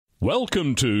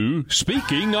Welcome to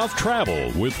Speaking of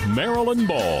Travel with Marilyn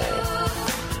Ball.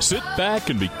 Sit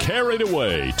back and be carried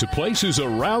away to places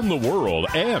around the world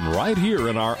and right here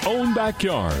in our own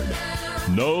backyard.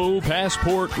 No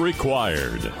passport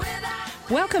required.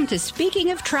 Welcome to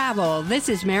Speaking of Travel. This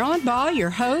is Marilyn Ball,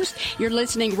 your host. You're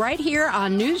listening right here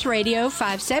on News Radio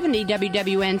 570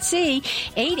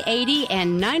 WWNC, 880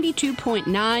 and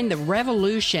 92.9 The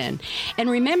Revolution. And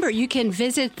remember, you can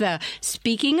visit the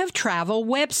Speaking of Travel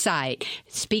website,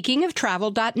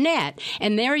 speakingoftravel.net.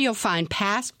 And there you'll find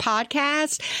past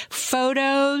podcasts,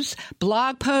 photos,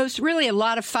 blog posts, really a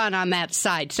lot of fun on that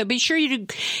site. So be sure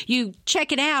you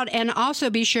check it out, and also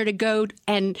be sure to go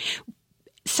and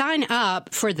sign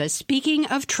up for the Speaking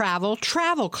of Travel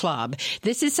Travel Club.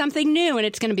 This is something new, and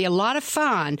it's going to be a lot of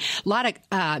fun. A lot of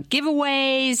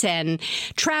giveaways and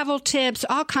travel tips,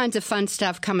 all kinds of fun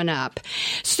stuff coming up.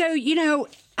 So,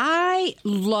 I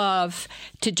love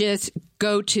to just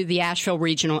go to the Asheville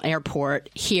Regional Airport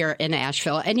here in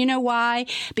Asheville. And you know why?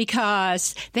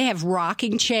 Because they have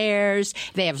rocking chairs.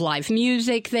 They have live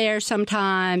music there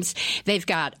sometimes. They've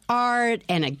got art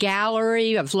and a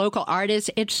gallery of local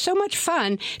artists. It's so much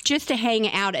fun just to hang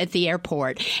out at the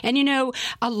airport. And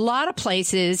a lot of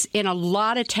places in a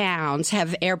lot of towns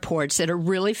have airports that are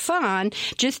really fun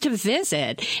just to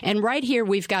visit. And right here,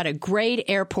 we've got a great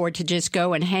airport to just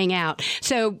go and hang out.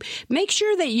 So make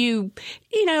sure that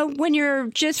when you're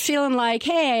just feeling like,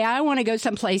 hey, I want to go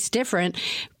someplace different,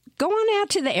 go on out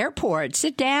to the airport,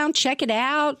 sit down, check it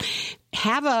out,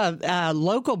 have a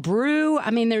local brew.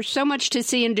 I mean, there's so much to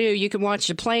see and do. You can watch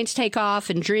the planes take off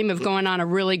and dream of going on a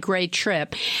really great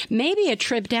trip. Maybe a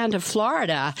trip down to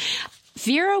Florida.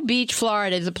 Vero Beach,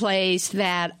 Florida is a place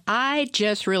that I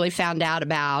just really found out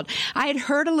about. I had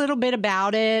heard a little bit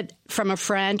about it from a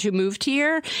friend who moved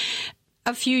here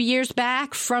a few years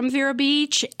back from Vero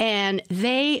Beach, and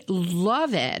they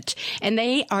love it. And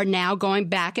they are now going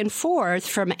back and forth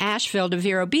from Asheville to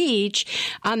Vero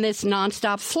Beach on this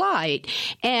nonstop flight.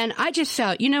 And I just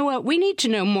felt, you know what, we need to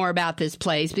know more about this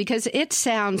place because it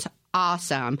sounds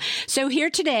awesome. So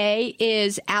here today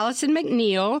is Allison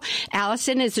McNeil.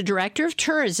 Allison is the Director of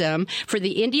Tourism for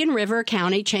the Indian River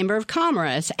County Chamber of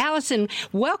Commerce. Allison,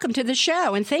 welcome to the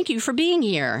show, and thank you for being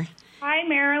here. Hi,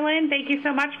 Marilyn. Thank you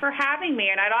so much for having me.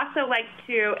 And I'd also like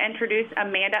to introduce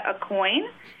Amanda Acoin,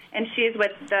 and she's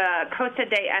with the Costa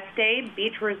de Este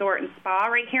Beach Resort and Spa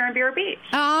right here in Vero Beach.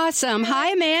 Awesome.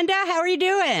 Hi, Amanda. How are you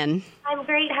doing? I'm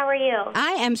great. How are you?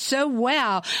 I am so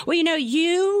well. Well,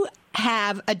 you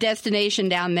have a destination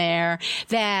down there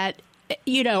that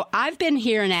I've been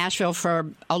here in Asheville for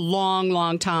a long,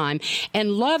 long time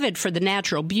and love it for the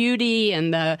natural beauty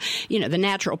and the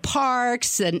natural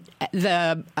parks and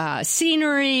the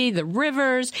scenery, the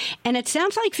rivers. And it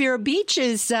sounds like Vero Beach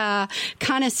is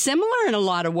kind of similar in a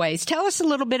lot of ways. Tell us a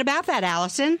little bit about that,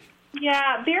 Allison.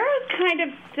 Yeah, Vero is kind of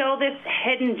still this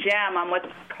hidden gem on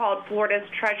what's called Florida's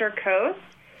Treasure Coast.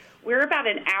 We're about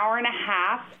an hour and a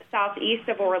half southeast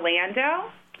of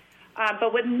Orlando.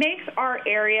 But what makes our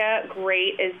area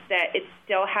great is that it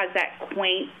still has that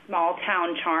quaint small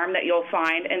town charm that you'll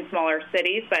find in smaller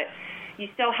cities, but you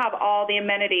still have all the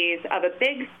amenities of a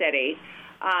big city.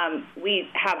 We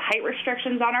have height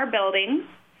restrictions on our buildings.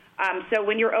 So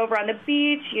when you're over on the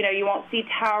beach, you won't see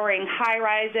towering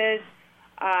high-rises.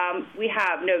 We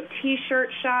have no T-shirt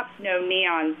shops, no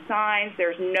neon signs.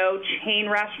 There's no chain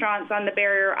restaurants on the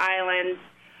barrier islands.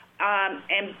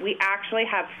 And we actually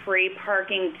have free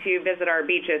parking to visit our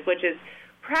beaches, which is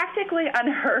practically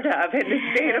unheard of in the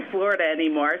state of Florida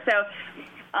anymore.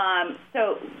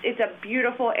 So it's a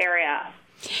beautiful area.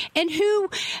 And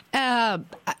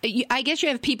I guess you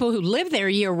have people who live there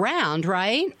year-round,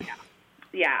 right?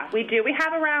 Yeah, we do. We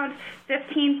have around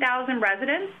 15,000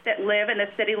 residents that live in the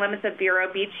city limits of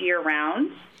Vero Beach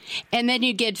year-round. And then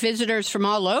you get visitors from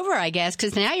all over, I guess,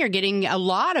 because now you're getting a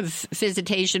lot of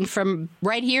visitation from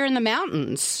right here in the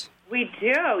mountains. We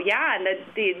do, yeah, and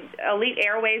the Elite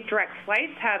Airways direct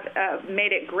flights have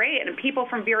made it great, and people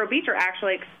from Vero Beach are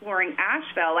actually exploring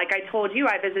Asheville. Like I told you,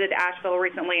 I visited Asheville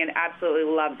recently and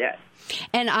absolutely loved it.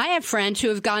 And I have friends who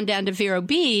have gone down to Vero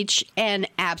Beach and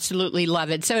absolutely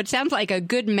love it. So it sounds like a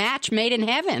good match made in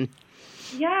heaven.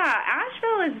 Yeah,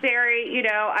 Asheville is very,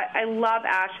 I love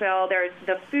Asheville.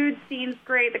 The food scene's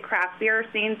great, the craft beer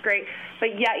scene's great,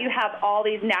 but yet you have all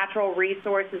these natural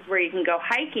resources where you can go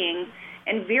hiking.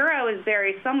 And Vero is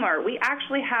very similar. We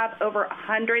actually have over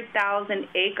 100,000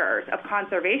 acres of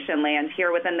conservation land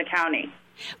here within the county.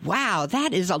 Wow,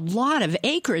 that is a lot of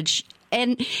acreage.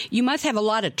 And you must have a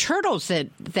lot of turtles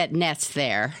that nest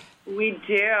there. We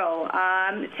do.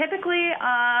 Typically,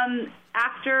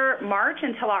 after March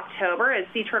until October is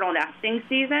sea turtle nesting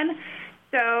season.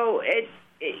 So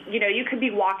you could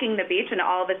be walking the beach and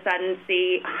all of a sudden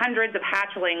see hundreds of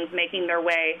hatchlings making their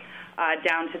way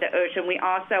down to the ocean. We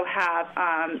also have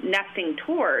nesting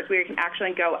tours where you can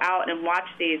actually go out and watch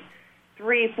these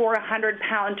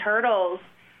 300-400-pound turtles,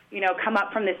 come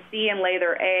up from the sea and lay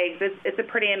their eggs. It's a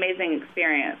pretty amazing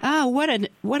experience. Oh,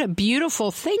 what a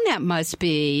beautiful thing that must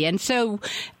be. And so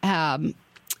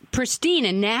pristine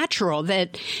and natural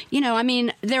that,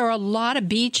 there are a lot of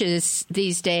beaches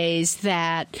these days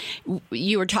that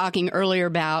you were talking earlier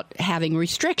about having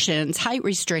restrictions, height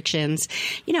restrictions.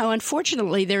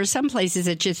 Unfortunately, there are some places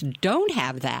that just don't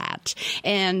have that.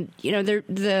 And,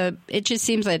 it just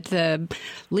seems that the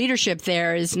leadership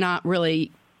there is not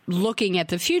really looking at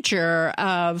the future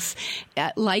of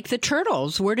like the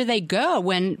turtles. Where do they go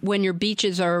when your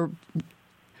beaches are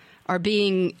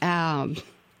being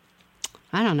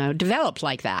developed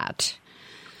like that?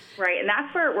 Right, and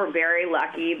that's where we're very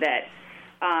lucky that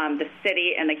the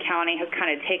city and the county has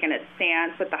kind of taken a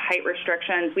stance with the height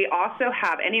restrictions. We also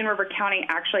have, Indian River County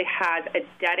actually has a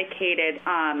dedicated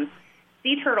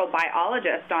sea turtle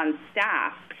biologist on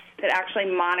staff that actually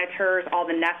monitors all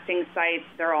the nesting sites.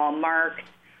 They're all marked.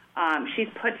 She's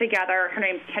put together, her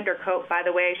name's Kendra Cope, by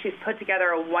the way, she's put together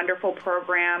a wonderful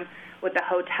program with the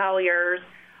hoteliers.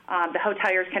 The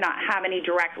hoteliers cannot have any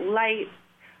direct light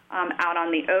out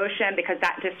on the ocean because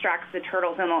that distracts the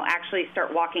turtles and they'll actually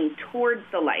start walking towards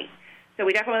the light. So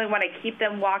we definitely want to keep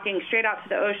them walking straight out to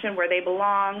the ocean where they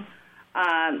belong.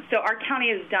 So our county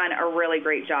has done a really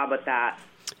great job with that.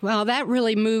 Well, that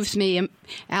really moves me,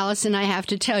 Allison, I have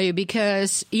to tell you,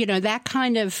 because, that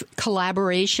kind of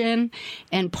collaboration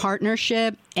and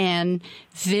partnership and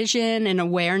vision and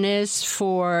awareness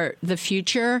for the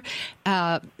future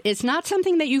is not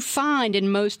something that you find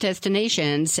in most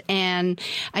destinations. And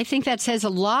I think that says a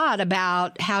lot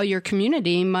about how your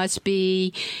community must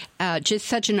be just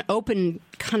such an open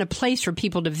kind of place for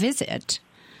people to visit.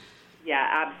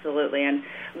 Yeah, absolutely. And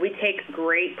we take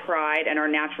great pride in our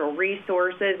natural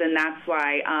resources, and that's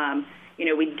why,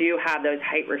 we do have those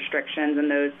height restrictions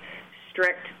and those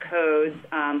strict codes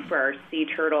for our sea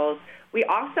turtles. We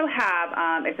also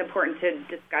have, it's important to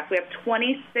discuss, we have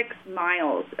 26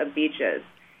 miles of beaches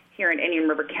here in Indian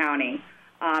River County.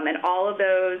 And all of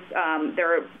those,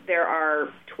 there are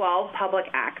 12 public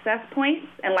access points.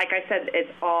 And like I said, it's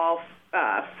all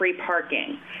free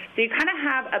parking. So you kind of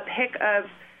have a pick of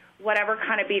whatever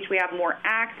kind of beach. We have more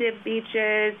active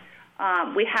beaches.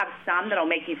 We have some that'll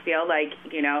make you feel like,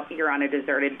 you're on a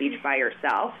deserted beach by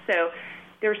yourself. So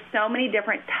there's so many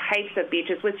different types of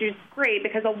beaches, which is great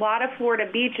because a lot of Florida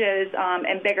beaches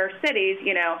and bigger cities,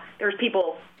 there's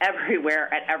people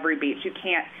everywhere at every beach. You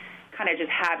can't kind of just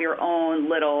have your own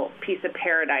little piece of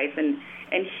paradise. And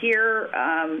here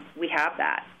we have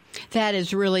that. That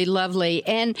is really lovely.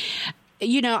 And,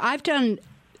 I've done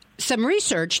some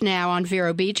research now on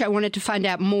Vero Beach. I wanted to find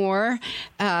out more.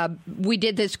 We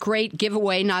did this great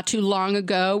giveaway not too long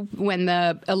ago when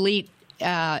the Elite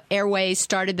Airways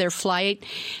started their flight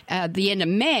at the end of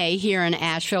May here in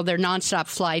Asheville, their nonstop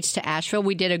flights to Asheville.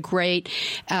 We did a great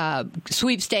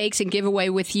sweepstakes and giveaway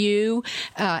with you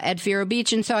at Vero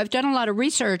Beach. And so I've done a lot of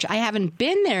research. I haven't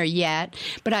been there yet,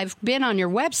 but I've been on your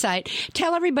website.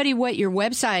 Tell everybody what your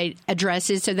website address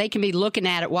is so they can be looking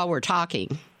at it while we're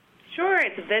talking. Sure.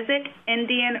 It's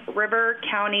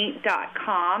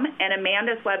visitindianrivercounty.com, and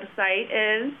Amanda's website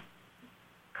is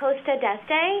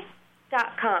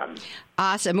costadeste.com.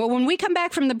 Awesome. Well, when we come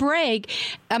back from the break,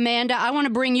 Amanda, I want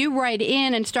to bring you right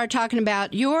in and start talking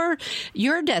about your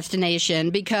destination,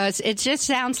 because it just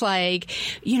sounds like,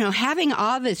 having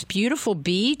all this beautiful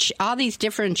beach, all these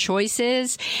different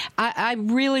choices. I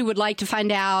really would like to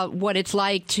find out what it's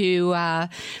like to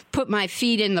put my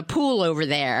feet in the pool over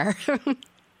there.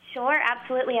 Sure,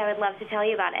 absolutely. I would love to tell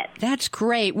you about it. That's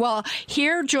great. Well,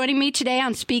 here joining me today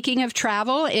on Speaking of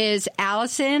Travel is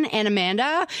Allison and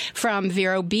Amanda from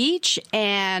Vero Beach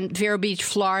and Vero Beach,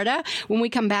 Florida. When we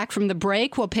come back from the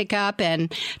break, we'll pick up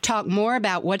and talk more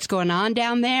about what's going on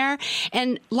down there.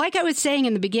 And like I was saying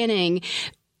in the beginning,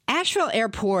 Asheville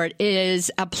Airport is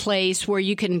a place where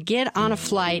you can get on a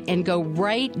flight and go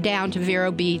right down to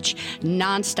Vero Beach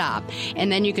nonstop. And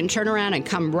then you can turn around and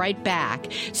come right back.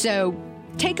 So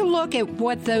take a look at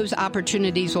what those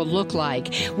opportunities will look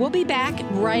like. We'll be back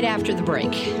right after the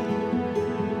break.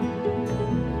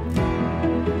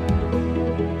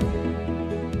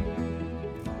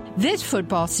 This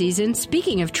football season,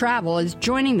 Speaking of Travel is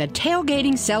joining the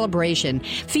tailgating celebration,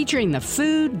 featuring the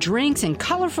food, drinks, and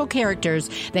colorful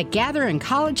characters that gather in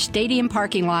college stadium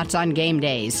parking lots on game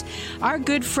days. Our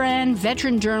good friend,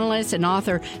 veteran journalist, and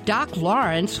author Doc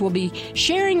Lawrence will be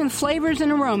sharing the flavors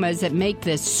and aromas that make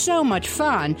this so much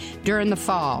fun during the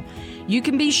fall. You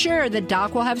can be sure that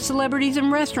Doc will have celebrities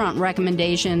and restaurant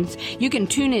recommendations. You can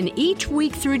tune in each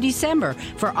week through December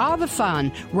for all the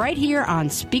fun right here on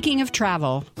Speaking of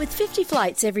Travel. With 50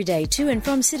 flights every day to and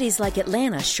from cities like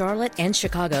Atlanta, Charlotte, and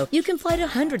Chicago, you can fly to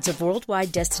hundreds of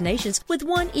worldwide destinations with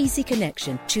one easy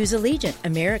connection. Choose Allegiant,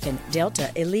 American,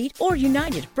 Delta, Elite, or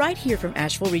United right here from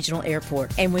Asheville Regional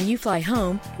Airport. And when you fly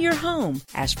home, you're home.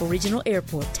 Asheville Regional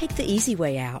Airport. Take the easy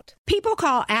way out. People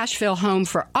call Asheville home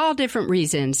for all different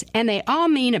reasons, and they all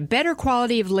mean a better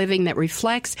quality of living that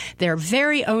reflects their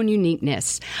very own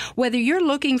uniqueness. Whether you're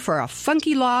looking for a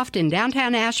funky loft in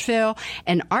downtown Asheville,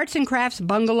 an arts and crafts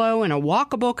bungalow in a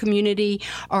walkable community,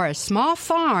 or a small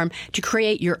farm to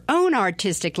create your own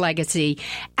artistic legacy,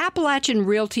 Appalachian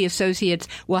Realty Associates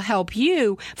will help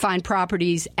you find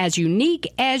properties as unique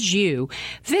as you.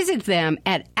 Visit them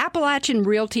at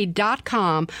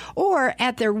AppalachianRealty.com or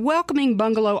at their welcoming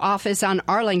bungalow office on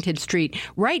Arlington Street,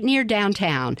 right near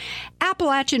downtown.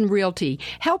 Appalachian Realty,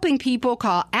 helping people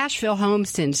call Asheville home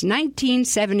since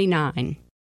 1979.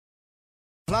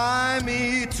 Fly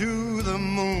me to the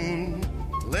moon,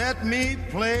 let me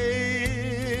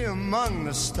play among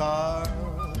the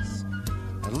stars,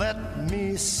 and let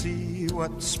me see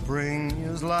what spring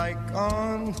is like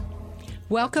on...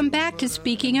 Welcome back to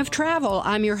Speaking of Travel.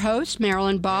 I'm your host,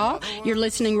 Marilyn Ball. You're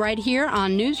listening right here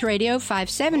on News Radio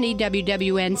 570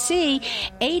 WWNC,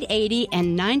 880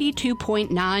 and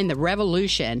 92.9 The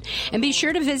Revolution. And be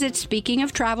sure to visit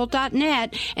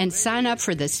speakingoftravel.net and sign up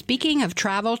for the Speaking of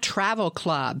Travel Travel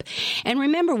Club. And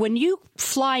remember, when you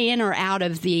fly in or out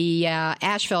of the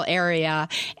Asheville area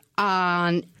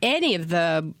on any of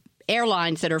the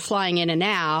airlines that are flying in and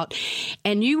out,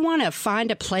 and you want to find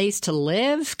a place to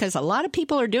live, because a lot of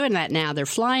people are doing that now. They're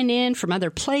flying in from other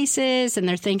places, and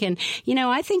they're thinking,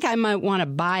 I think I might want to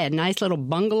buy a nice little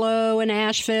bungalow in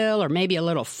Asheville or maybe a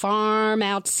little farm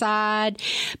outside.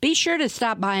 Be sure to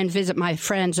stop by and visit my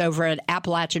friends over at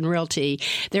Appalachian Realty.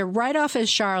 They're right off of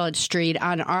Charlotte Street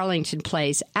on Arlington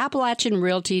Place,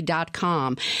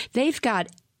 AppalachianRealty.com. They've got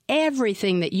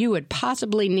everything that you would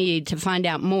possibly need to find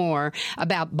out more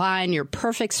about buying your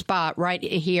perfect spot right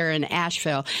here in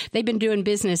Asheville. They've been doing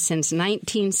business since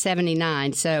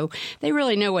 1979, so they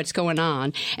really know what's going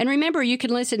on. And remember, you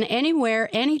can listen anywhere,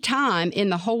 anytime in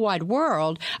the whole wide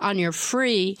world on your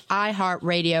free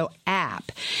iHeartRadio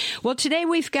app. Well, today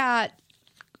we've got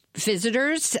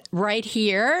visitors right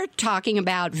here talking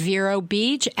about Vero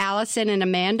Beach. Allison and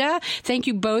Amanda, thank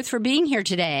you both for being here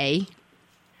today.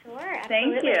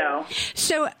 Thank you.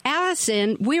 So,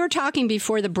 Allison, we were talking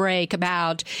before the break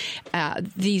about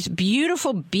these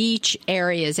beautiful beach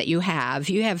areas that you have.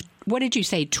 You have, what did you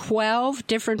say, 12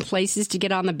 different places to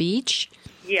get on the beach?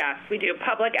 Yes, we do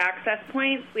public access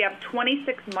points. We have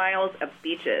 26 miles of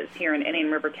beaches here in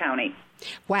Indian River County.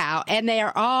 Wow, and they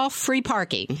are all free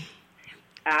parking.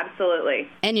 Absolutely.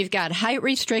 And you've got height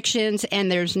restrictions, and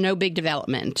there's no big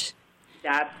development.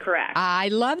 That's correct. I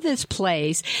love this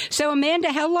place. So,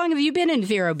 Amanda, how long have you been in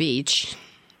Vero Beach?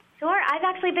 Sure. I've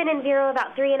actually been in Vero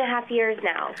about 3.5 years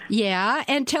now. Yeah,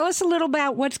 and tell us a little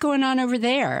about what's going on over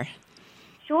there.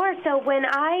 Sure. So when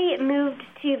I moved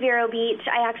to Vero Beach,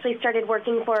 I actually started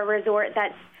working for a resort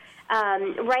that's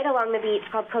right along the beach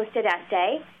called Costa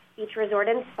d'Este Beach Resort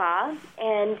and Spa.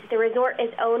 And the resort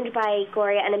is owned by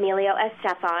Gloria and Emilio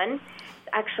Estefan.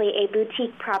 Actually a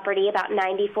boutique property, about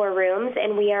 94 rooms,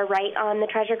 and we are right on the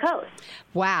Treasure Coast.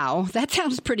 Wow, that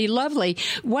sounds pretty lovely.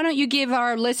 Why don't you give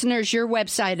our listeners your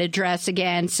website address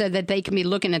again so that they can be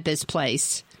looking at this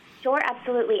place? Sure,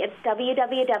 absolutely. It's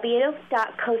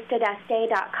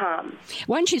www.costadeste.com.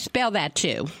 Why don't you spell that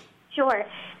too? Sure.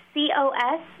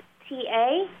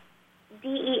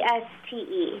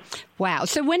 COSTADESTE. Wow.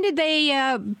 So when did they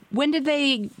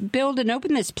build and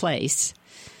open this place?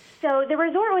 So the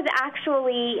resort was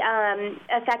actually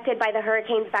affected by the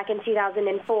hurricanes back in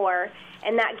 2004,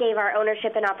 and that gave our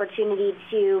ownership an opportunity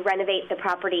to renovate the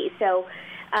property. So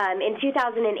in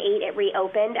 2008, it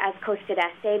reopened as Costa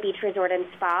d'Este Beach Resort and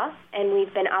Spa, and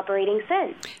we've been operating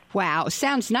since. Wow,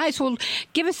 sounds nice. Well,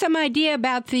 give us some idea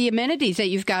about the amenities that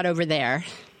you've got over there.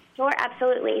 Sure,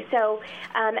 absolutely. So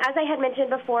as I had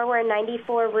mentioned before, we're a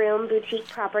 94-room boutique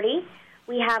property.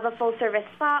 We have a full-service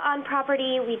spa on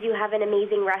property. We do have an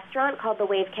amazing restaurant called the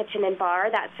Wave Kitchen and Bar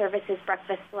that services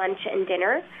breakfast, lunch, and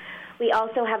dinner. We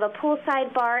also have a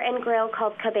poolside bar and grill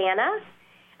called Cabana.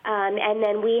 And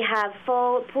then we have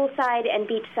full poolside and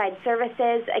beachside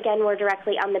services. Again, we're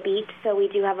directly on the beach, so we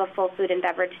do have a full food and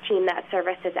beverage team that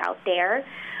services out there,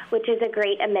 which is a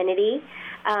great amenity.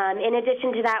 In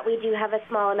addition to that, we do have a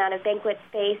small amount of banquet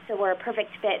space, so we're a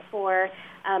perfect fit for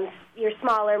your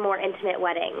smaller, more intimate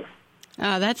weddings.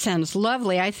 Oh, that sounds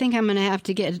lovely. I think I'm going to have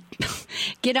to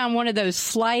get on one of those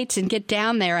flights and get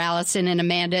down there, Allison and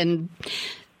Amanda, and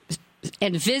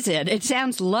visit. It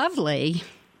sounds lovely.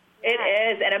 It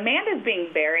is, and Amanda's being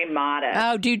very modest.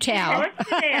 Oh, do tell.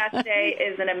 Puerto Este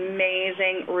is an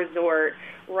amazing resort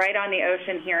right on the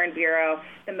ocean here in Vero.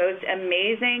 The most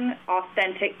amazing,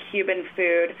 authentic Cuban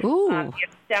food. Ooh.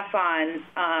 Stefan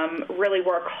really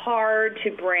work hard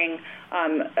to bring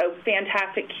a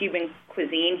fantastic Cuban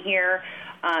cuisine here.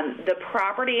 The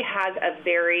property has a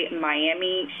very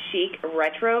Miami chic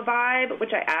retro vibe,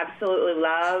 which I absolutely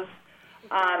love.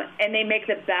 And they make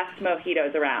the best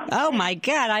mojitos around. Oh, my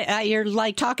God. You're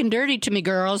like talking dirty to me,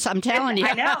 girls. I'm telling you.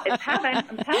 I know. It's heaven.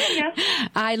 I'm telling you.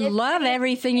 I love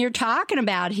everything you're talking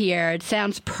about here. It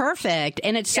sounds perfect.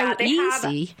 And it's so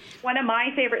easy. One of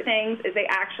my favorite things is they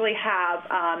actually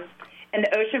have in the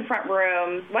oceanfront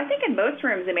rooms, well, I think in most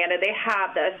rooms, Amanda, they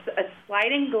have a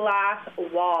sliding glass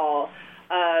wall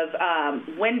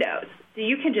of windows. So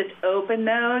you can just open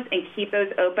those and keep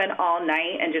those open all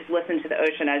night and just listen to the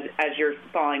ocean as you're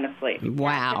falling asleep.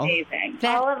 Wow. That's amazing.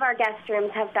 All of our guest rooms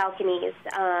have balconies,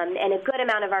 and a good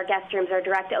amount of our guest rooms are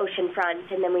direct ocean front,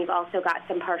 and then we've also got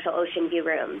some partial ocean view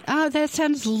rooms. Oh, that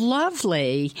sounds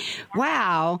lovely.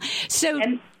 Wow. So,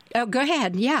 go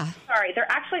ahead. Yeah. Sorry, they're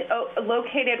actually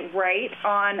located right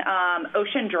on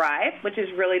Ocean Drive, which is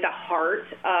really the heart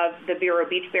of the Vero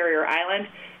Beach Barrier Island.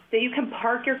 So you can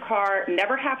park your car,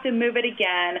 never have to move it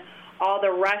again. All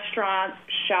the restaurants,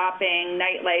 shopping,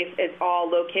 nightlife is all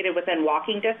located within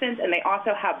walking distance, and they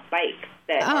also have bikes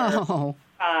that are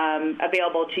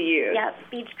available to use. Yep,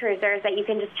 beach cruisers that you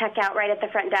can just check out right at the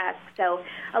front desk. So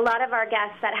a lot of our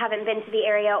guests that haven't been to the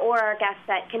area or our guests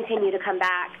that continue to come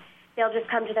back, they'll just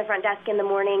come to the front desk in the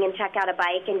morning and check out a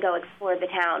bike and go explore the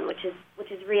town, which is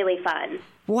really fun.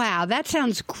 Wow, that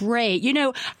sounds great. You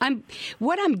know,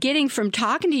 what I'm getting from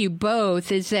talking to you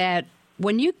both is that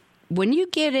when you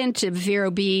get into Vero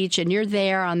Beach and you're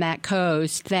there on that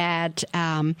coast, that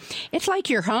it's like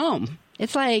you're home.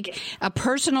 It's like a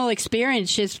personal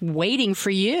experience just waiting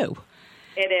for you.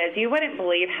 It is. You wouldn't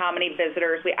believe how many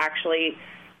visitors we actually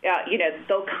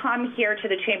they'll come here to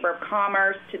the Chamber of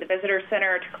Commerce, to the Visitor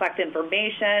Center to collect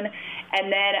information,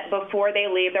 and then before they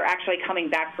leave, they're actually coming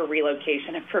back for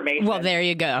relocation information. Well, there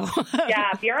you go.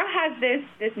 Yeah, Vero has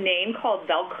this name called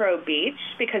Velcro Beach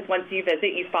because once you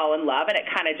visit, you fall in love, and it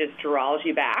kind of just draws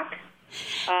you back.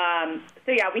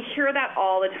 So yeah, we hear that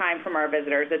all the time from our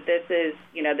visitors that this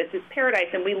is paradise,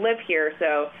 and we live here,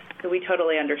 so we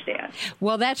totally understand.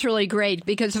 Well, that's really great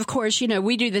because, of course,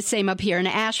 we do the same up here in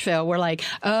Asheville. We're like,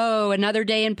 oh, another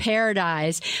day in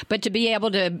paradise. But to be able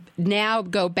to now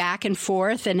go back and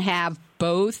forth and have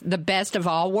both the best of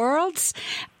all worlds,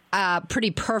 pretty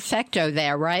perfecto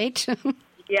there, right?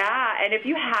 Yeah, and if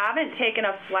you haven't taken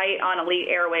a flight on Elite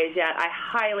Airways yet, I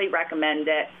highly recommend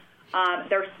it.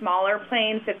 They're smaller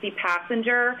planes, 50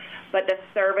 passenger, but the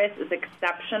service is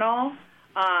exceptional.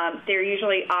 They're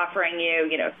usually offering you,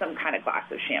 some kind of glass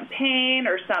of champagne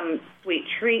or some sweet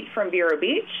treat from Vero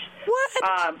Beach.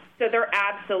 What? So they're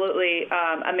absolutely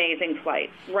amazing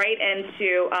flights. Right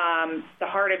into the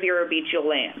heart of Vero Beach, you'll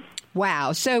land.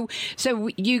 Wow. So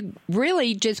you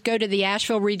really just go to the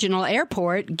Asheville Regional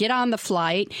Airport, get on the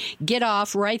flight, get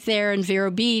off right there in Vero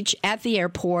Beach at the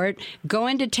airport, go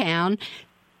into town,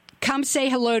 come say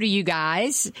hello to you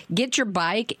guys, get your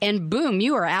bike, and boom,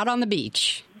 you are out on the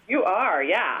beach. You are,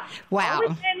 yeah. Wow. All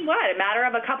within, a matter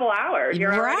of a couple hours.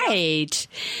 You're right.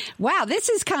 Wow, this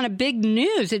is kind of big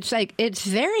news. It's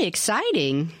very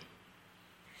exciting.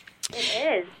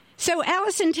 It is. So,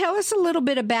 Allison, tell us a little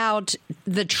bit about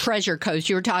the Treasure Coast.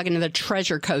 You were talking to the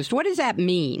Treasure Coast. What does that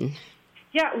mean?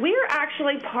 Yeah, we're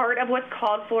actually part of what's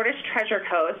called Florida's Treasure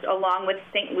Coast, along with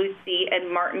St. Lucie and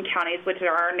Martin counties, which are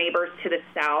our neighbors to the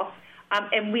south.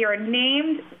 And we are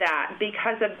named that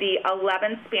because of the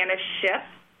 11 Spanish ships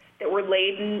that were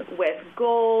laden with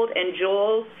gold and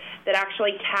jewels that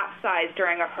actually capsized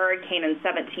during a hurricane in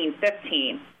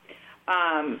 1715.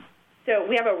 So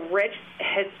we have a rich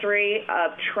history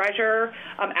of treasure.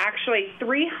 Actually,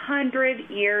 300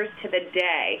 years to the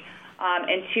day,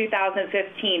 in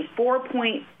 2015,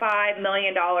 $4.5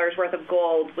 million worth of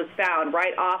gold was found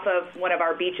right off of one of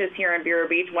our beaches here in Vero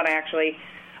Beach, one I actually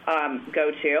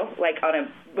go to, like on a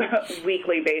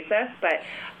weekly basis. But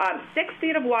 6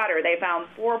 feet of water, they found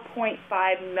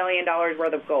 $4.5 million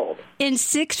worth of gold. In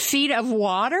 6 feet of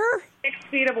water? 6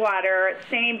 feet of water,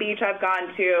 same beach I've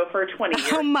gone to for 20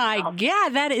 years. Oh, my God,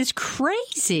 that is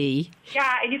crazy.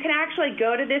 Yeah, and you can actually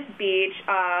go to this beach.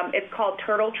 It's called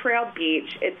Turtle Trail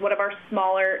Beach. It's one of our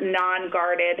smaller,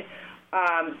 non-guarded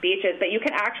beaches, but you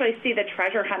can actually see the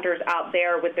treasure hunters out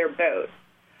there with their boats,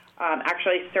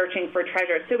 actually searching for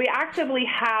treasure. So we actively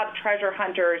have treasure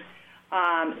hunters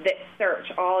that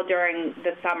search all during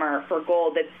the summer for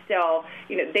gold that's still,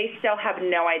 they still have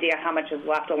no idea how much is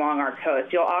left along our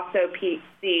coast. You'll also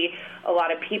see a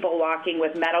lot of people walking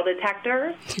with metal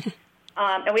detectors.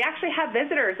 And we actually have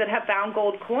visitors that have found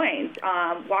gold coins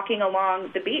walking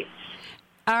along the beach.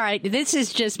 All right, this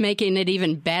is just making it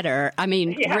even better. I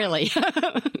mean, really.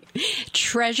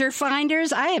 Treasure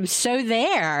finders, I am so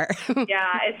there.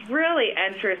 Yeah, it's really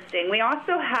interesting. We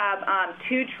also have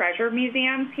 2 treasure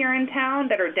museums here in town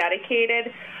that are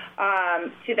dedicated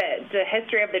to the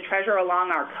history of the treasure along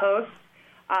our coast.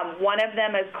 One of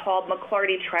them is called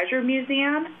McClarty Treasure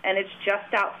Museum, and it's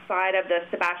just outside of the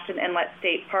Sebastian Inlet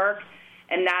State Park.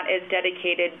 And that is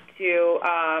dedicated to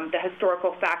the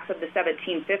historical facts of the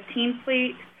 1715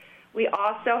 fleet. We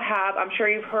also have, I'm sure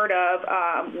you've heard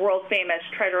of, world-famous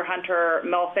treasure hunter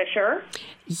Mel Fisher.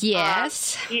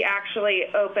 Yes. He actually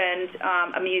opened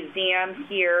a museum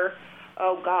here,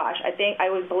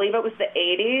 I believe it was the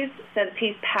 80s. Since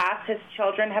he's passed, his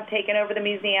children have taken over the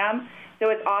museum. So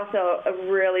it's also a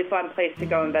really fun place to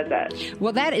go and visit.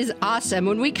 Well, that is awesome.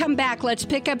 When we come back, let's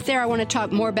pick up there. I want to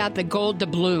talk more about the gold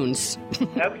doubloons.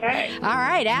 Okay. All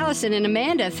right, Allison and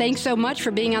Amanda, thanks so much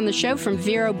for being on the show from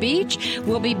Vero Beach.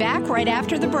 We'll be back right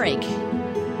after the break.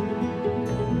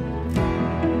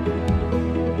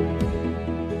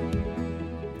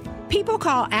 People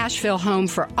call Asheville home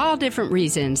for all different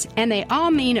reasons, and they all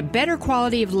mean a better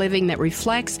quality of living that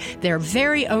reflects their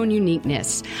very own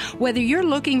uniqueness. Whether you're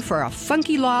looking for a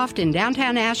funky loft in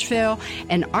downtown Asheville,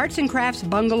 an arts and crafts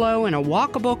bungalow in a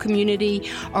walkable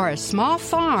community, or a small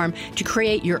farm to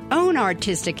create your own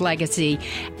artistic legacy,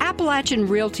 Appalachian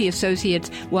Realty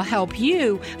Associates will help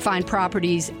you find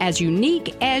properties as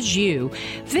unique as you.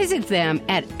 Visit them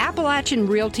at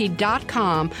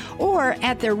AppalachianRealty.com or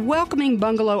at their welcoming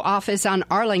bungalow office on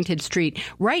Arlington Street,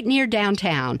 right near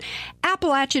downtown.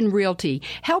 Appalachian Realty,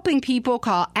 helping people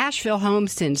call Asheville home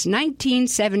since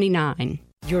 1979.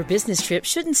 Your business trip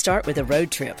shouldn't start with a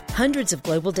road trip. Hundreds of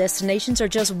global destinations are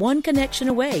just one connection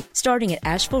away, starting at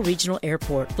Asheville Regional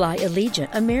Airport. Fly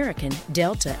Allegiant, American,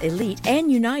 Delta, Elite,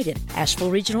 and United. Asheville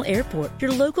Regional Airport,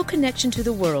 your local connection to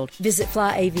the world. Visit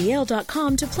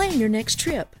flyavl.com to plan your next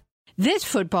trip. This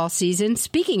football season,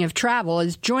 Speaking of Travel,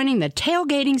 is joining the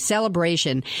tailgating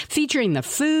celebration, featuring the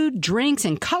food, drinks,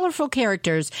 and colorful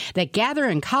characters that gather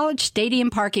in college stadium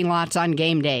parking lots on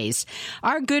game days.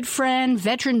 Our good friend,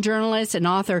 veteran journalist, and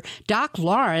author Doc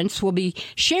Lawrence will be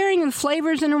sharing the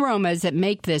flavors and aromas that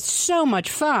make this so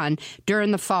much fun during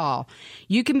the fall.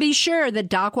 You can be sure that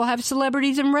Doc will have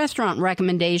celebrities and restaurant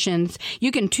recommendations.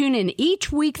 You can tune in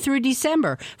each week through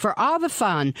December for all the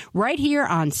fun right here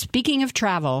on Speaking of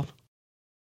Travel.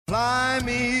 Fly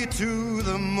me to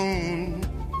the moon,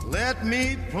 let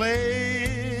me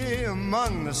play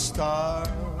among the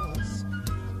stars,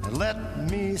 and let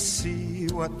me see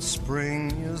what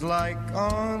spring is like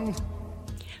on...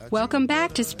 Welcome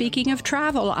back to Speaking of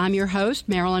Travel. I'm your host,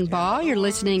 Marilyn Ball. You're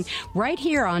listening right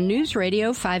here on News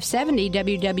Radio 570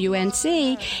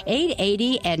 WWNC,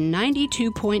 880 and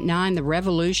 92.9 The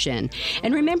Revolution.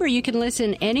 And remember, you can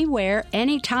listen anywhere,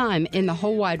 anytime in the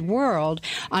whole wide world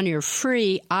on your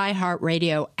free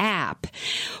iHeartRadio app.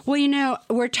 Well,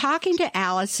 we're talking to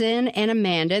Allison and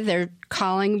Amanda.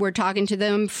 We're talking to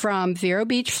them from Vero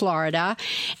Beach, Florida,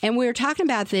 and we're talking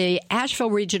about the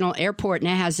Asheville Regional Airport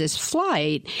now has this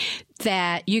flight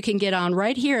that you can get on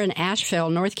right here in Asheville,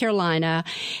 North Carolina,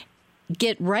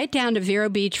 get right down to Vero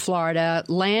Beach, Florida,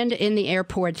 land in the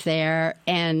airport there,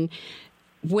 and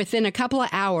within a couple of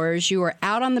hours, you are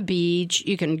out on the beach.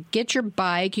 You can get your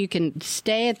bike. You can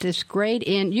stay at this great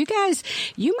inn. You guys,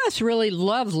 you must really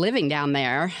love living down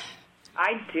there.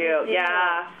 I do,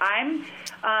 yeah. I'm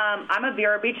a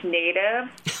Vero Beach native,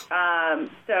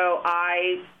 so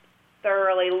I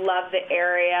thoroughly love the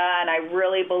area, and I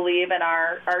really believe in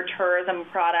our tourism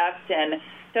product, and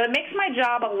so it makes my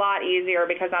job a lot easier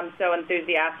because I'm so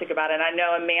enthusiastic about it. I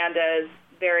know Amanda is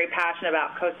very passionate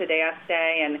about Costa de Este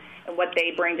and what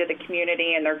they bring to the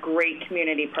community, and they're great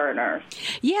community partners.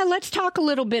 Yeah, let's talk a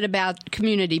little bit about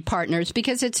community partners,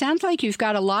 because it sounds like you've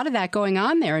got a lot of that going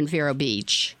on there in Vero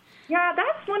Beach. Yeah,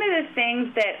 that's one of of the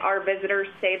things that our visitors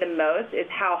say the most is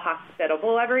how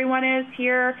hospitable everyone is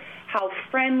here, how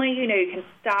friendly. You know, you can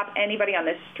stop anybody on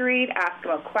the street, ask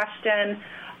them a question.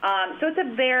 So it's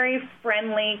a very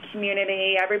friendly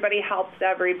community. Everybody helps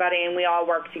everybody, and we all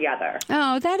work together.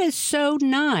 Oh, that is so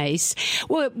nice.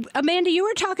 Well, Amanda, you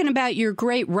were talking about your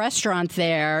great restaurant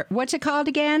there. What's it called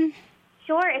again?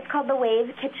 Sure, it's called The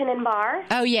Wave Kitchen and Bar.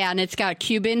 Oh, yeah, and it's got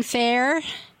Cuban fare?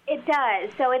 It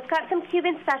does. So it's got some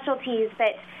Cuban specialties,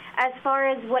 but as far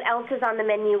as what else is on the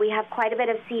menu, we have quite a bit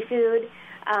of seafood.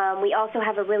 We also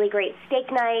have a really great steak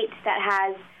night that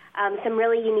has some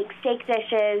really unique steak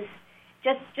dishes.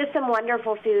 Just some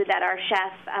wonderful food that our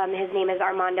chef, his name is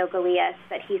Armando Galias,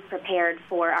 that he's prepared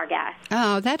for our guests.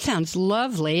 Oh, that sounds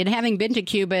lovely. And having been to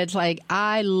Cuba, it's like,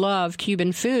 I love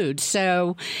Cuban food.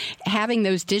 So having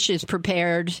those dishes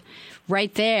prepared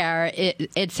right there,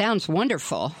 it sounds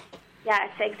wonderful.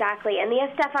 Yes, exactly. And the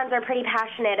Estefans are pretty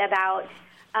passionate about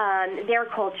their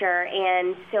culture,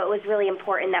 and so it was really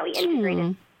important that we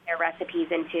integrated their recipes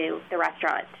into the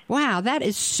restaurant. Wow, that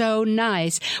is so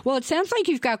nice. Well, it sounds like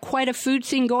you've got quite a food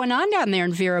scene going on down there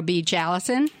in Vero Beach,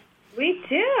 Allison. We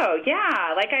do,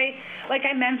 yeah. Like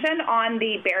I mentioned, on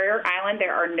the Barrier Island,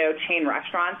 there are no chain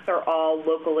restaurants. They're all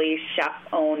locally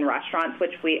chef-owned restaurants,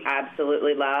 which we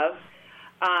absolutely love.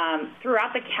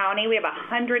 Throughout the county, we have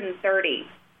 130,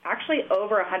 actually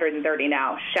over 130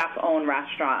 now, chef-owned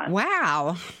restaurants.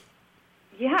 Wow.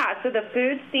 Yeah, so the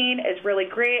food scene is really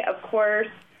great, of course.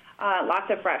 Lots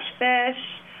of fresh fish,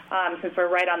 since we're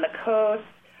right on the coast.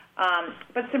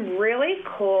 But some really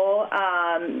cool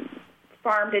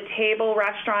farm-to-table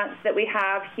restaurants that we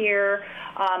have here.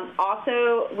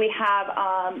 Also, we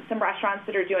have some restaurants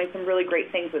that are doing some really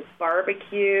great things with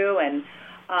barbecue, and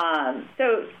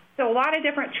so a lot of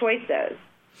different choices.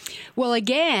 Well,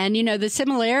 again, you know, the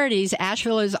similarities,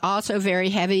 Asheville is also very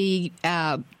heavy,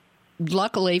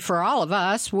 luckily for all of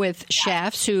us, with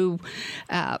chefs who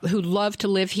love to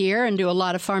live here and do a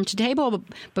lot of farm to table,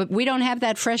 but we don't have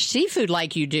that fresh seafood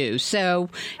like you do. So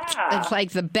it's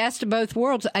like the best of both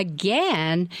worlds,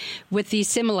 again, with these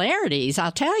similarities,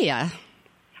 I'll tell you.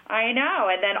 I know.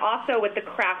 And then also with the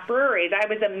craft breweries, I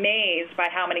was amazed by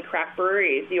how many craft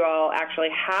breweries you all actually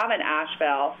have in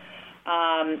Asheville.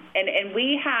 And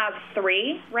we have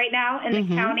 3 right now in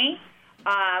the county.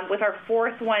 With our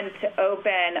 4th one to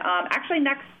open actually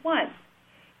next month.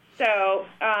 So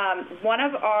one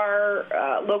of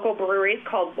our local breweries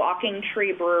called Walking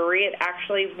Tree Brewery, it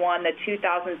actually won the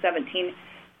 2017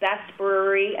 Best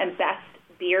Brewery and Best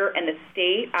Beer in the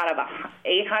state out of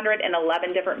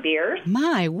 811 different beers.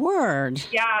 My word.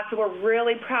 Yeah, so we're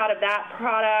really proud of that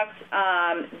product.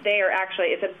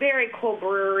 It's a very cool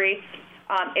brewery.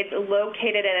 It's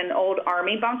located in an old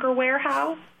Army bunker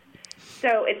warehouse.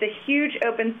 So it's a huge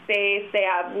open space. They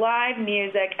have live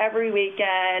music every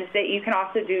weekend. You can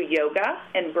also do yoga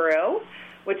and brew,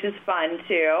 which is fun,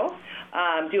 too.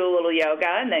 Do a little yoga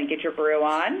and then get your brew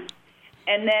on.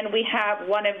 And then we have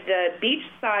one of the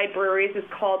beachside breweries is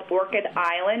called Orchid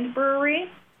Island Brewery.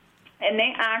 And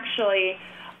they actually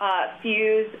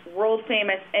fuse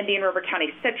world-famous Indian River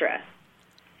County citrus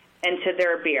into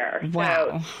their beer.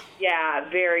 Wow. So, yeah,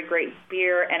 very great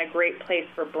beer and a great place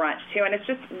for brunch, too. And it's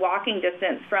just walking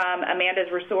distance from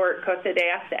Amanda's Resort, Costa de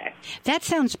Este. That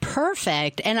sounds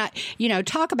perfect. And,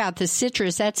 talk about the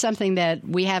citrus. That's something that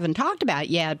we haven't talked about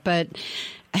yet. But,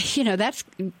 that's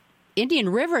Indian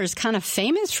River is kind of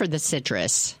famous for the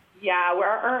citrus. Yeah,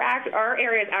 our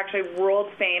area is actually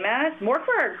world famous, more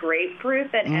for our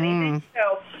grapefruit than anything.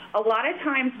 So a lot of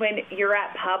times when you're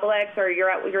at Publix or you're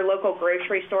at your local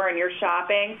grocery store and you're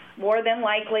shopping, more than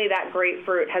likely that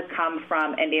grapefruit has come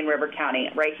from Indian River County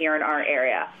right here in our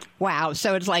area. Wow.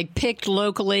 So it's like picked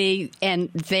locally and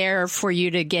there for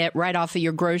you to get right off of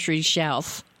your grocery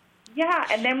shelf. Yeah,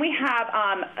 and then we have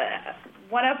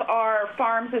one of our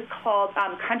farms is called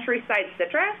Countryside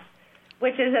Citrus,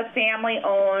 which is a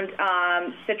family-owned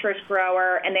citrus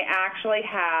grower, and they actually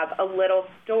have a little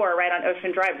store right on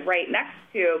Ocean Drive right next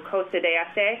to Costa de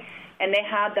Este, and they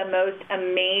have the most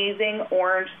amazing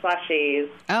orange slushies.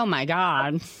 Oh, my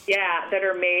God. Yeah, that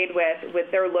are made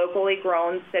with their locally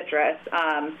grown citrus.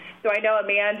 So I know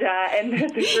Amanda and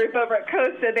the group over at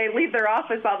Costa, they leave their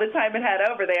office all the time and head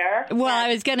over there. Well,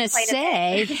 I was going to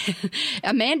say,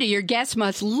 Amanda, your guests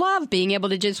must love being able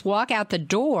to just walk out the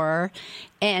door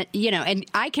and, and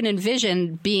I can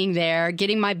envision being there,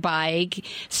 getting my bike,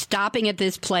 stopping at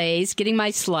this place, getting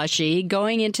my slushie,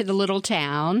 going into the little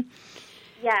town.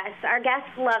 Yes, our guests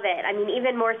love it. I mean,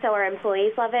 even more so our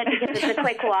employees love it because it's a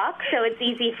quick walk, so it's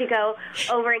easy to go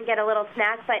over and get a little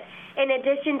snack. But in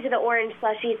addition to the orange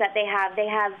slushies that they have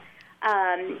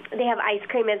They have ice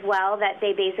cream as well that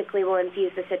they basically will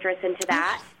infuse the citrus into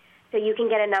that. So you can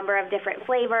get a number of different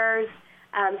flavors.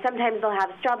 Sometimes they'll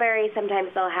have strawberry,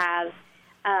 sometimes they'll have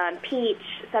peach,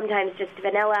 sometimes just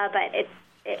vanilla, but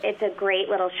it's a great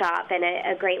little shop and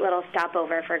a great little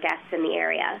stopover for guests in the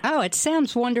area. Oh, it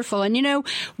sounds wonderful. And you know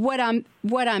what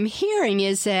I'm hearing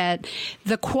is that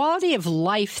the quality of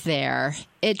life there,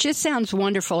 it just sounds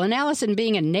wonderful. And Allison,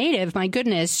 being a native, my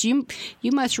goodness, you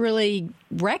must really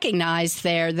recognize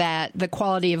there that the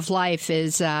quality of life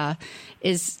is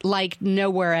like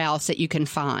nowhere else that you can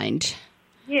find.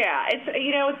 Yeah,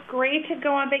 it's great to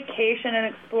go on vacation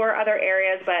and explore other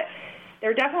areas, but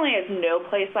there definitely is no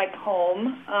place like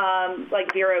home,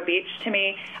 like Vero Beach to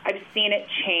me. I've seen it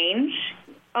change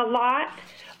a lot,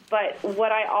 but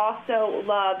what I also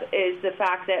love is the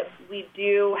fact that we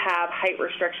do have height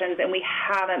restrictions and we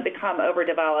haven't become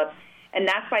overdeveloped, and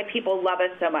that's why people love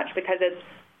us so much, because it's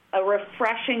a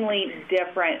refreshingly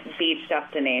different beach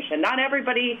destination. Not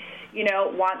everybody,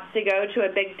 wants to go to a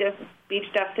big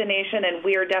beach destination, and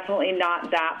we're definitely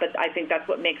not that, but I think that's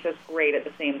what makes us great at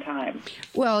the same time.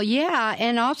 Well, yeah,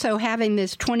 and also having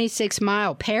this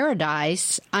 26-mile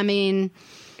paradise, I mean,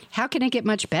 how can it get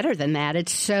much better than that? It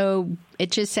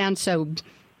just sounds so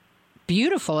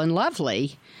beautiful and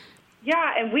lovely.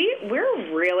 Yeah, and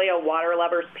we're really a water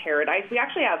lover's paradise. We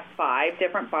actually have 5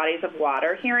 different bodies of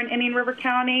water here in Indian River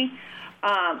County.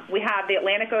 We have the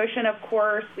Atlantic Ocean, of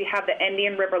course. We have the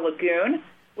Indian River Lagoon,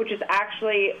 which is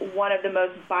actually one of the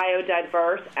most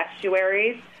biodiverse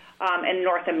estuaries in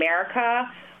North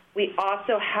America. We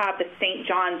also have the St.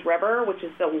 Johns River, which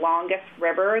is the longest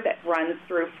river that runs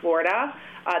through Florida,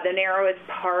 the narrowest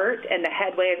part, and the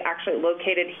headway is actually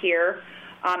located here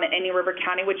in Indian River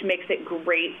County, which makes it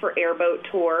great for airboat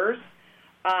tours.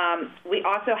 We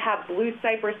also have Blue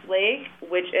Cypress Lake,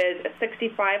 which is a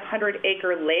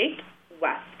 6,500-acre lake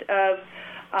west of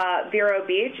Vero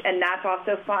Beach, and that's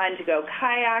also fun to go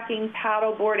kayaking,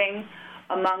 paddleboarding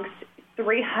amongst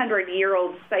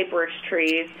 300-year-old cypress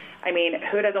trees. I mean,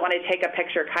 who doesn't want to take a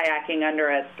picture kayaking under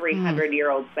a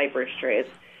 300-year-old cypress tree?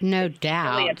 No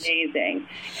doubt. Really amazing.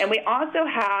 And we also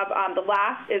have, the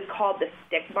last is called the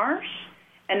Stick Marsh,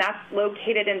 and that's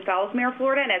located in Fellsmere,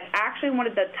 Florida, and it's actually one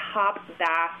of the top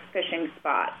bass fishing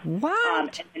spots in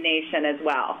the nation as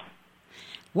well.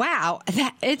 Wow,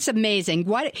 it's amazing.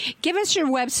 Give us your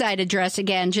website address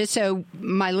again, just so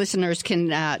my listeners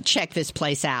can check this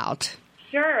place out.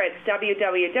 Sure, it's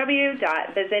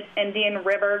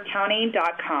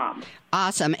www.visitindianrivercounty.com.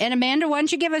 Awesome. And Amanda, why don't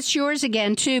you give us yours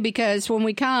again, too, because when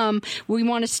we come, we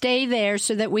want to stay there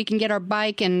so that we can get our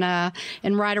bike and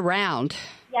ride around.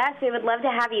 Yes, we would love to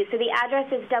have you. So the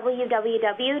address is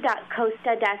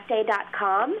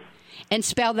www.costadeste.com. And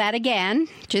spell that again,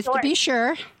 just to be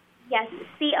sure. Yes,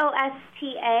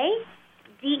 COSTADESTE.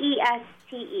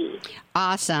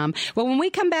 Awesome. Well, when we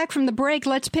come back from the break,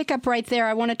 let's pick up right there.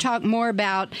 I want to talk more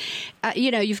about,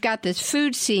 you've got this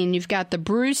food scene, you've got the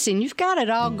brew scene, you've got it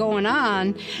all going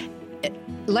on.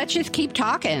 Let's just keep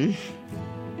talking.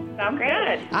 Sounds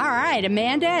good. All right,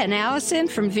 Amanda and Allison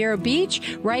from Vero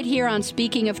Beach, right here on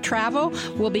Speaking of Travel.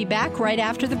 We'll be back right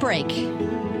after the break.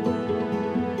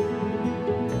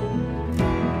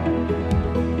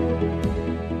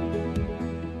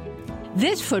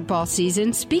 This football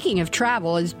season, Speaking of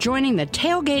Travel is joining the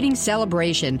tailgating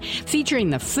celebration,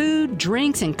 featuring the food,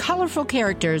 drinks, and colorful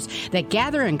characters that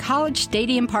gather in college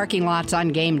stadium parking lots on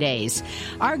game days.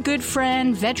 Our good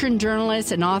friend, veteran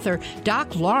journalist, and author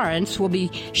Doc Lawrence will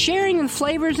be sharing the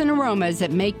flavors and aromas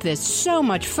that make this so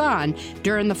much fun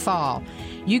during the fall.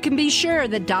 You can be sure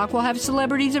that Doc will have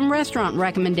celebrities and restaurant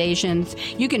recommendations.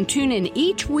 You can tune in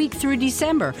each week through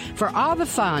December for all the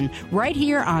fun right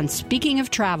here on Speaking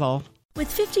of Travel. With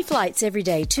 50 flights every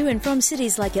day to and from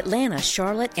cities like Atlanta,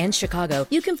 Charlotte, and Chicago,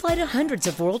 you can fly to hundreds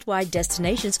of worldwide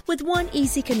destinations with one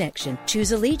easy connection.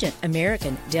 Choose Allegiant,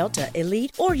 American, Delta,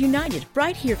 Elite, or United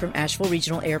right here from Asheville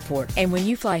Regional Airport. And when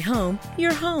you fly home,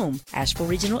 you're home. Asheville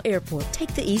Regional Airport.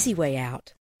 Take the easy way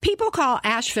out. People call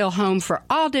Asheville home for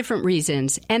all different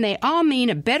reasons, and they all mean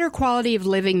a better quality of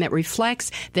living that reflects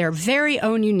their very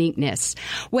own uniqueness.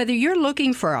 Whether you're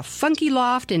looking for a funky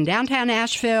loft in downtown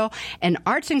Asheville, an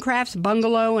arts and crafts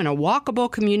bungalow in a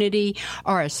walkable community,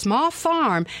 or a small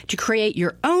farm to create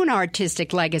your own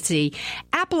artistic legacy,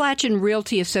 Appalachian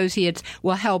Realty Associates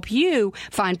will help you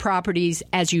find properties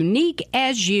as unique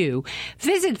as you.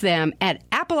 Visit them at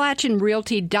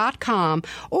AppalachianRealty.com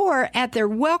or at their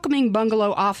welcoming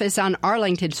bungalow office on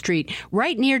Arlington Street,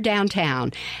 right near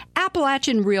downtown.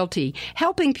 Appalachian Realty,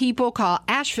 helping people call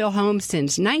Asheville home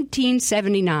since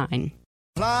 1979.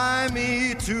 Fly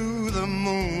me to the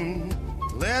moon,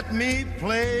 Let me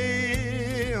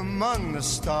play among the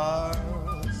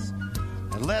stars,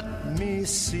 and let me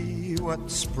see what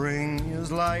spring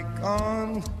is like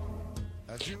on.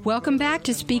 Welcome back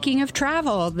to Speaking of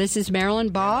Travel. This is Marilyn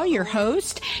Ball, your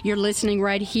host. You're listening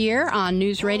right here on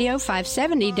News Radio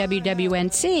 570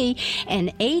 WWNC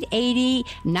and 880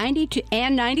 92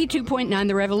 and 92.9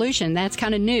 The Revolution. That's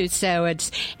kind of new, so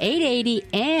it's 880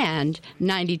 and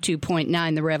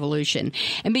 92.9 The Revolution.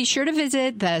 And be sure to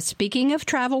visit the Speaking of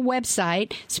Travel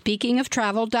website,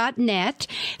 speakingoftravel.net.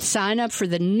 Sign up for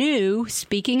the new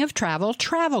Speaking of Travel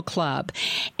Travel Club.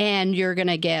 And you're going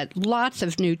to get lots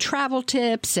of new travel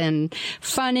tips and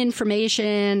fun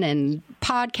information and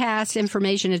podcast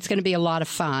information. It's going to be a lot of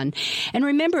fun. And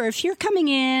remember, if you're coming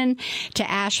in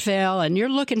to Asheville and you're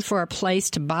looking for a place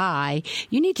to buy,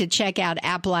 you need to check out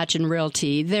Appalachian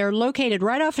Realty. They're located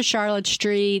right off of Charlotte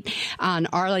Street on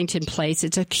Arlington Place.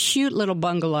 It's a cute little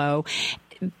bungalow.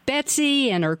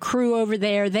 Betsy and her crew over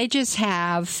there, they just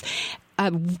have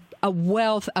a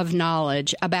wealth of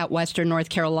knowledge about Western North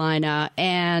Carolina,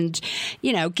 and,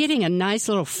 you know, getting a nice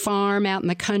little farm out in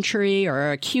the country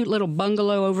or a cute little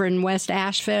bungalow over in West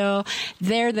Asheville.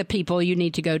 They're the people you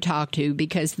need to go talk to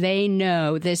because they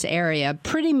know this area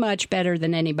pretty much better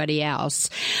than anybody else.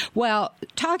 Well,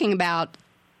 talking about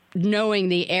knowing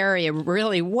the area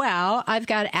really well, I've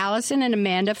got Allison and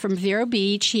Amanda from Vero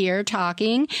Beach here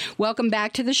talking. Welcome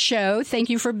back to the show. Thank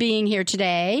you for being here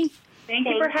today. Thank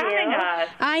you for having us.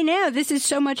 I know. This is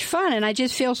so much fun, and I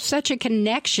just feel such a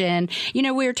connection. You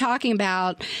know, we were talking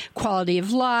about quality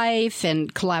of life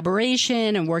and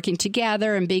collaboration and working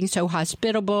together and being so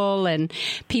hospitable and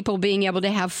people being able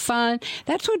to have fun.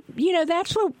 That's what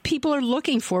people are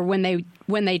looking for when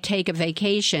they take a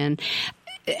vacation.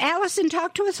 Allison,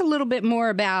 talk to us a little bit more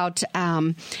about,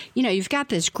 you've got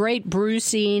this great brew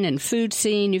scene and food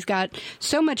scene. You've got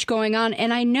so much going on,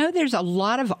 and I know there's a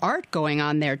lot of art going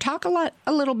on there. Talk a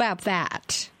little about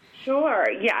that. Sure.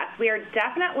 Yes, we are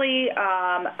definitely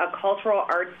a cultural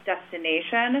arts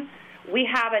destination. We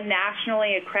have a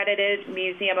nationally accredited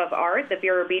museum of art, the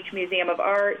Vero Beach Museum of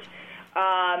Art.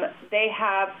 They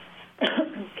have,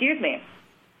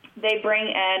 They bring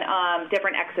in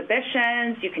different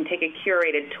exhibitions. You can take a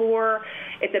curated tour.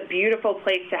 It's a beautiful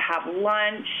place to have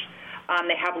lunch.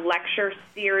 They have lecture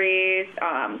series,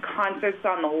 concerts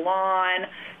on the lawn.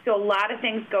 So a lot of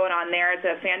things going on there. It's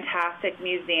a fantastic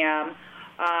museum.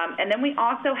 And then we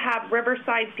also have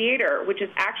Riverside Theater, which is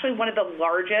actually one of the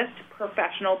largest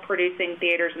professional producing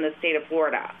theaters in the state of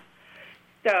Florida.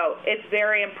 So it's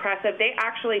very impressive. They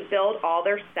actually build all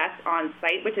their sets on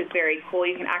site, which is very cool.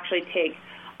 You can actually take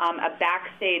a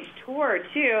backstage tour,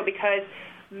 too, because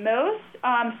most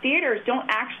theaters don't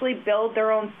actually build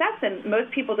their own sets, and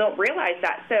most people don't realize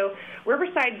that. So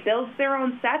Riverside builds their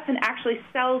own sets and actually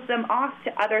sells them off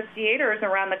to other theaters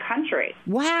around the country.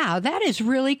 Wow, that is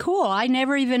really cool. I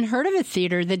never even heard of a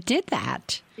theater that did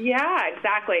that. Yeah,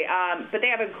 exactly. But they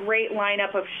have a great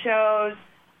lineup of shows.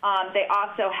 They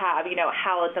also have,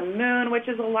 Howl at the Moon, which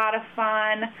is a lot of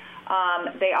fun.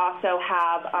 They also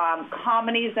have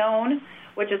Comedy Zone,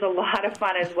 which is a lot of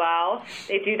fun as well.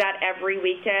 They do that every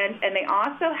weekend. And they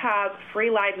also have free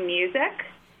live music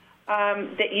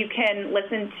that you can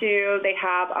listen to. They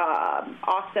have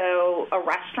also a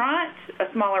restaurant,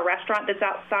 a smaller restaurant that's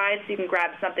outside, so you can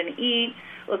grab something to eat,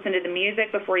 listen to the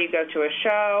music before you go to a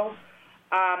show.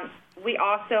 We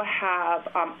also have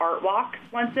art walks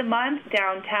once a month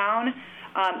downtown.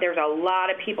 There's a lot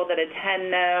of people that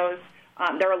attend those.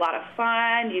 They're a lot of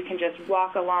fun. You can just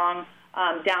walk along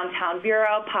downtown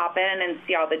Vero, pop in and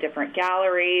see all the different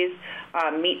galleries,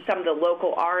 meet some of the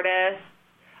local artists.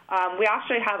 We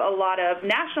actually have a lot of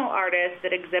national artists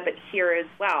that exhibit here as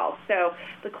well. So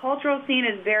the cultural scene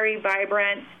is very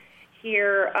vibrant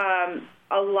here.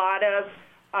 A lot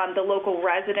of the local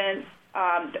residents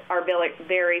are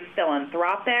very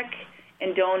philanthropic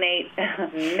and donate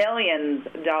millions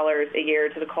of dollars a year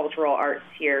to the cultural arts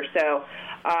here. So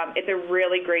it's a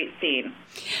really great scene.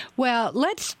 Well,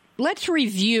 let's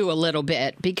review a little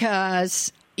bit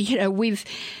because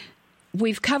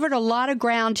we've covered a lot of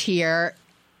ground here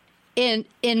in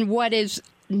what is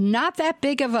not that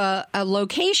big of a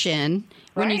location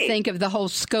when you think of the whole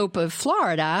scope of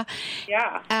Florida.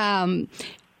 Yeah.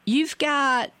 You've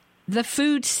got the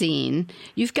food scene.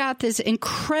 You've got this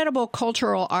incredible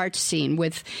cultural arts scene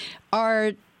with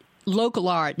art, local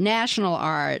art, national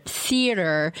art,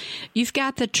 theater. You've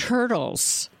got the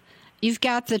turtles. You've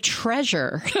got the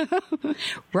treasure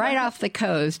right off the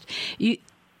coast.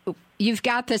 You've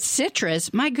got the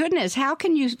citrus. My goodness, how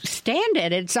can you stand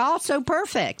it? It's all so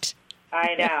perfect.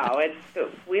 I know.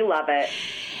 We love it.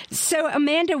 So,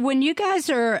 Amanda, when you guys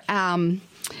are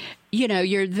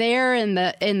you're there in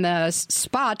the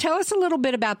spa. Tell us a little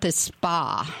bit about the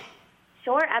spa.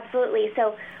 Sure, absolutely.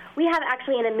 So we have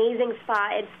actually an amazing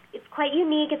spa. It's quite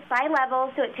unique. It's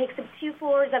bi-level, so it takes up 2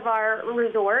 floors of our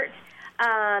resort.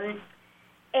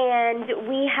 And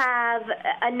we have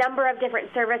a number of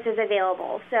different services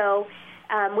available. So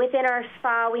within our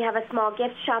spa, we have a small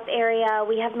gift shop area.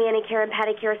 We have manicure and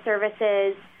pedicure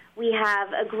services. We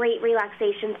have a great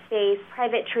relaxation space,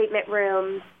 private treatment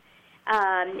rooms.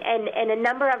 And a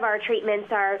number of our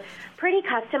treatments are pretty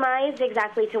customized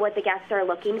exactly to what the guests are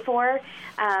looking for,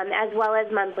 as well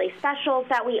as monthly specials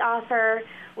that we offer.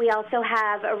 We also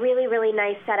have a really, really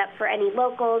nice setup for any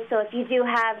locals. So if you do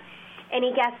have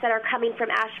any guests that are coming from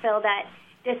Asheville that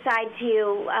decide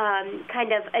to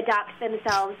kind of adopt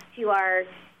themselves to our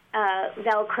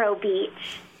Velcro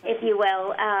beach, if you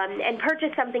will, and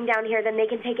purchase something down here, then they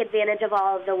can take advantage of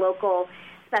all of the local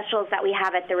specials that we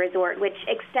have at the resort, which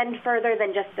extend further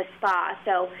than just the spa.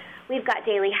 So we've got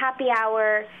daily happy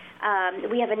hour.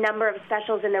 We have a number of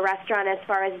specials in the restaurant as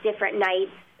far as different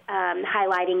nights,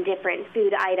 highlighting different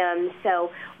food items.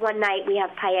 So one night we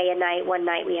have paella night, one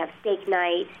night we have steak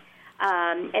night,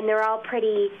 and they're all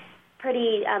pretty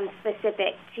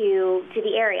specific to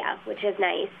the area, which is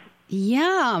nice.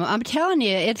 Yeah, I'm telling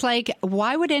you, it's like,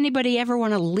 why would anybody ever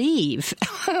want to leave?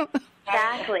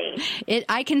 Exactly.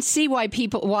 I can see why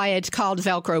it's called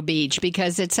Velcro Beach,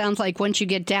 because it sounds like once you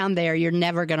get down there, you're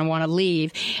never going to want to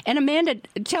leave. And Amanda,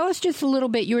 tell us just a little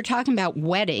bit. You were talking about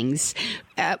weddings.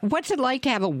 What's it like to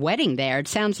have a wedding there? It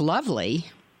sounds lovely.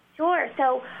 Sure.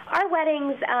 So our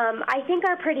weddings, I think,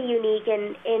 are pretty unique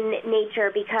in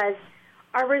nature because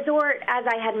our resort, as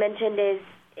I had mentioned,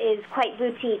 is quite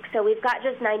boutique. So we've got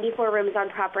just 94 rooms on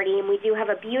property, and we do have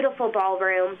a beautiful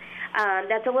ballroom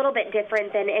that's a little bit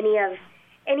different than any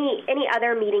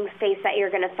other meeting space that you're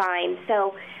going to find.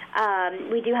 So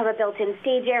we do have a built-in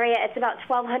stage area. It's about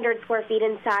 1,200 square feet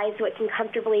in size, so it can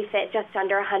comfortably fit just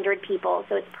under 100 people.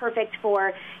 So it's perfect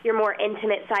for your more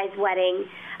intimate-sized wedding.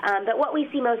 But what we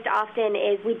see most often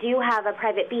is we do have a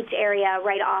private beach area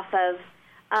right off of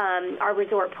our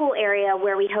resort pool area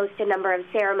where we host a number of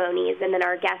ceremonies, and then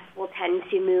our guests will tend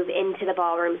to move into the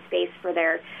ballroom space for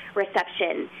their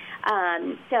reception.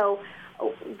 So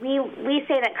we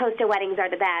say that Costa weddings are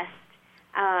the best,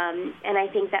 and I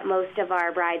think that most of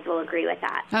our brides will agree with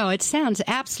that. Oh, it sounds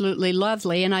absolutely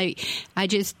lovely, and I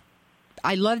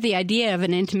love the idea of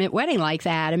an intimate wedding like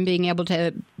that and being able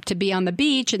to be on the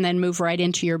beach and then move right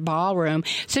into your ballroom.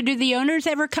 So do the owners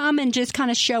ever come and just kind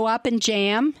of show up and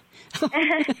jam? They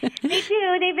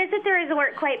do. They visit the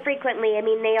resort quite frequently. I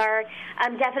mean, they are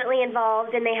definitely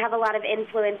involved, and they have a lot of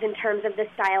influence in terms of the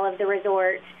style of the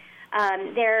resort.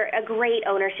 They're a great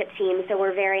ownership team, so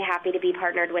we're very happy to be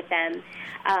partnered with them.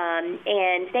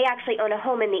 And they actually own a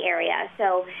home in the area,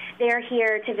 so they're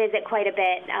here to visit quite a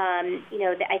bit.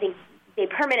 I think they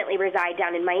permanently reside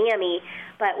down in Miami,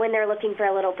 but when they're looking for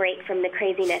a little break from the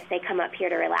craziness, they come up here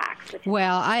to relax.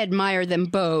 Well, I admire them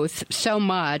both so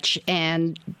much,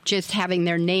 and just having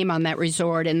their name on that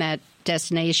resort and that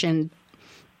destination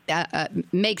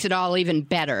makes it all even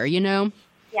better, you know?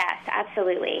 Yes,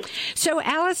 absolutely. So,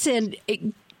 Allison,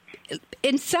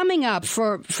 in summing up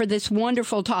for this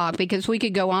wonderful talk, because we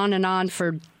could go on and on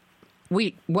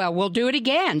we'll do it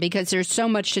again because there's so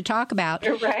much to talk about.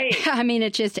 You're right. I mean,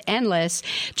 it's just endless.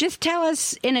 Just tell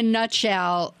us in a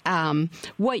nutshell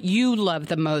what you love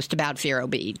the most about Vero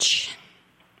Beach.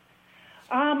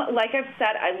 Like I've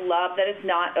said, I love that it's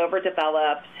not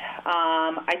overdeveloped.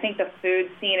 I think the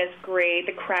food scene is great.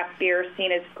 The craft beer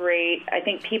scene is great. I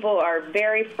think people are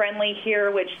very friendly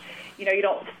here, which, you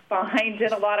don't find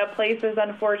in a lot of places,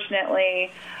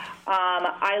 unfortunately.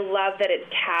 I love that it's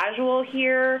casual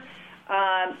here.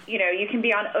 You can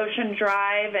be on Ocean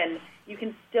Drive and you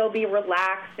can still be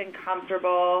relaxed and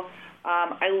comfortable.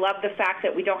 I love the fact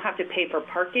that we don't have to pay for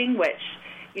parking, which,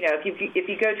 if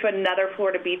you go to another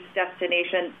Florida Beach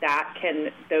destination,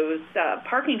 those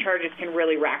parking charges can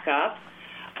really rack up.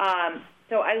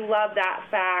 So I love that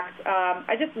fact.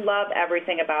 I just love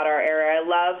everything about our area. I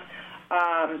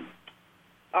love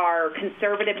our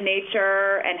conservative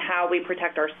nature and how we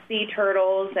protect our sea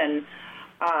turtles and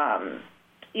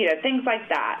things like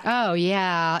that. Oh,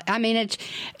 yeah. I mean,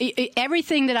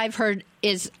 everything that I've heard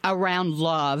is around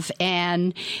love.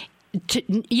 And,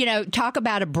 talk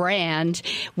about a brand.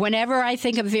 Whenever I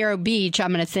think of Vero Beach,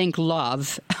 I'm going to think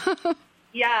love.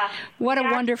 Yeah. What a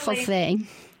wonderful thing.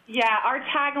 Yeah, our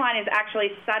tagline is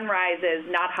actually sunrises,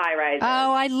 not high rises.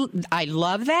 Oh, I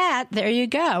love that. There you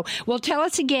go. Well, tell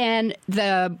us again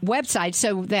the website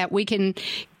so that we can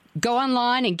go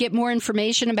online and get more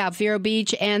information about Vero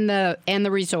Beach and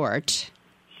the resort.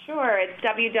 Sure. It's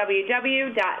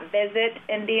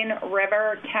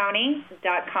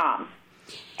www.visitindianrivercounty.com.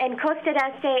 And Costa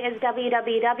d'Este is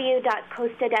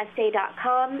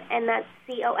www.costadeste.com, and that's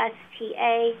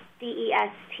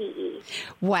COSTADESTE.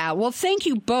 Wow. Well, thank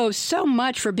you both so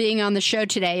much for being on the show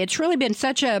today. It's really been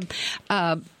such an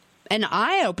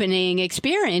eye-opening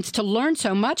experience to learn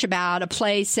so much about a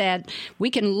place that we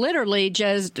can literally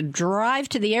just drive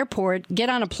to the airport, get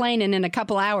on a plane, and in a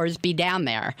couple hours be down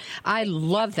there. I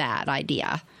love that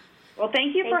idea. Well,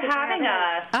 thank you for having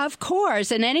us. Of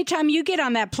course. And anytime you get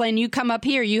on that plane, you come up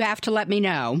here, you have to let me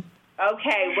know.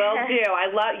 Okay, will do. I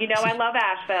love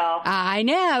Asheville. I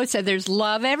know. So there's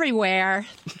love everywhere.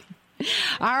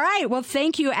 All right. Well,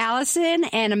 thank you, Allison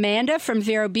and Amanda from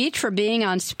Vero Beach for being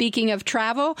on Speaking of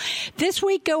Travel. This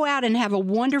week, go out and have a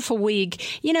wonderful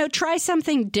week. Try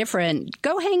something different.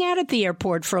 Go hang out at the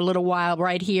airport for a little while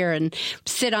right here and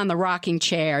sit on the rocking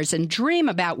chairs and dream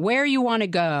about where you want to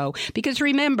go. Because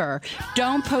remember,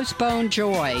 don't postpone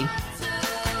joy.